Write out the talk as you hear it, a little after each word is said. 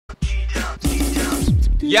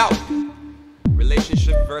Yo,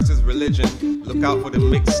 relationship versus religion. Look out for the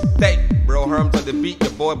mixtape. Bro, Herman on the beat,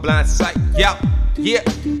 your boy Blindsight. Yo, yeah,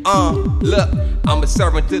 look, I'm a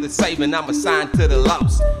servant to the saving, I'm assigned to the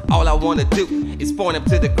lost. All I wanna do is point him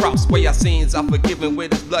to the cross, where our sins are forgiven,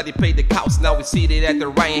 with his blood he paid the cost. Now we're seated at the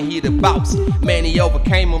right and he the boss. Man, he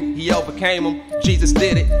overcame him, Jesus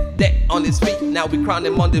did it, dead on his feet. Now we crown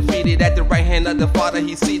him undefeated at the right hand of the Father.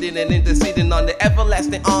 He's seated and interceding on the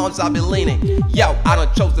everlasting arms I've been leaning. Yo, I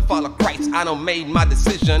done chose to follow Christ, I done made my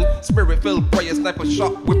decision. Spirit-filled prayer, sniper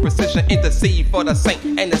sharp with precision. Intercede for the saint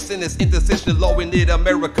and the sinner's intercession. Lord, we need a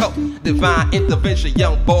miracle, divine intervention.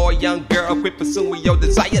 Young boy, young girl, quit pursuing your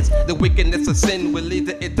desires. The wickedness of sin will lead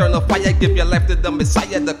to eternal fire. Give your life to the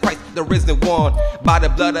Messiah, the Christ, the risen one. By the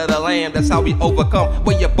blood of the Lamb, that's how we overcome.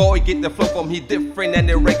 Where your boy get the flow from, he different and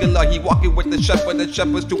irregular. He walking with the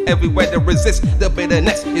shepherds to everywhere to resist the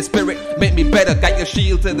bitterness. His spirit make me better. Got your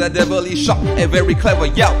shield to the devil, he's sharp and very clever.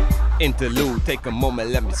 Yo, interlude, take a moment,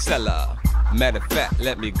 let me sell her. Matter of fact,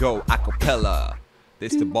 let me go acapella.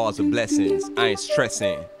 This the bars of blessings, I ain't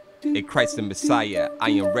stressing. In Christ the Messiah, I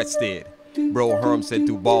am rested. Bro, Herm said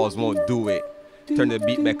 2 balls won't do it. Turn the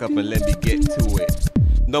beat back up and let me get to it.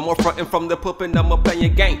 No more fronting from the pulpit, no more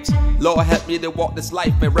playing games. Lord, help me to walk this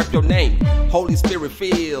life and rep your name. Holy Spirit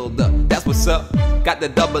filled, that's what's up. Got the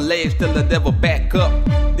double edge till the devil back up.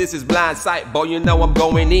 This is Blindsight, boy, you know I'm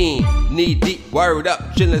going in. Knee deep, word up,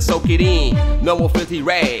 chillin', soak it in. No more filthy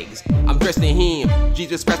rags, I'm dressed in him.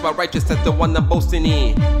 Jesus Christ, my righteousness, the one I'm boasting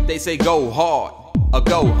in. They say go hard or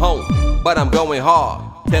go home, but I'm going hard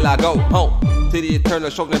till I go home. To the eternal,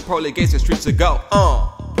 showing pearly gates and streets to go.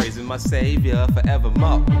 Praising my Savior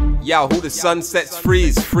forevermore. Yo, who the sun sets free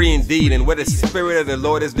is free indeed. And where the Spirit of the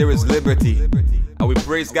Lord is, there is liberty. And we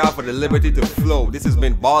praise God for the liberty to flow. This has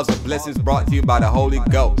been Bars of Blessings brought to you by the Holy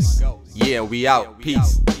Ghost. Yeah, we out.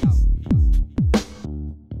 Peace.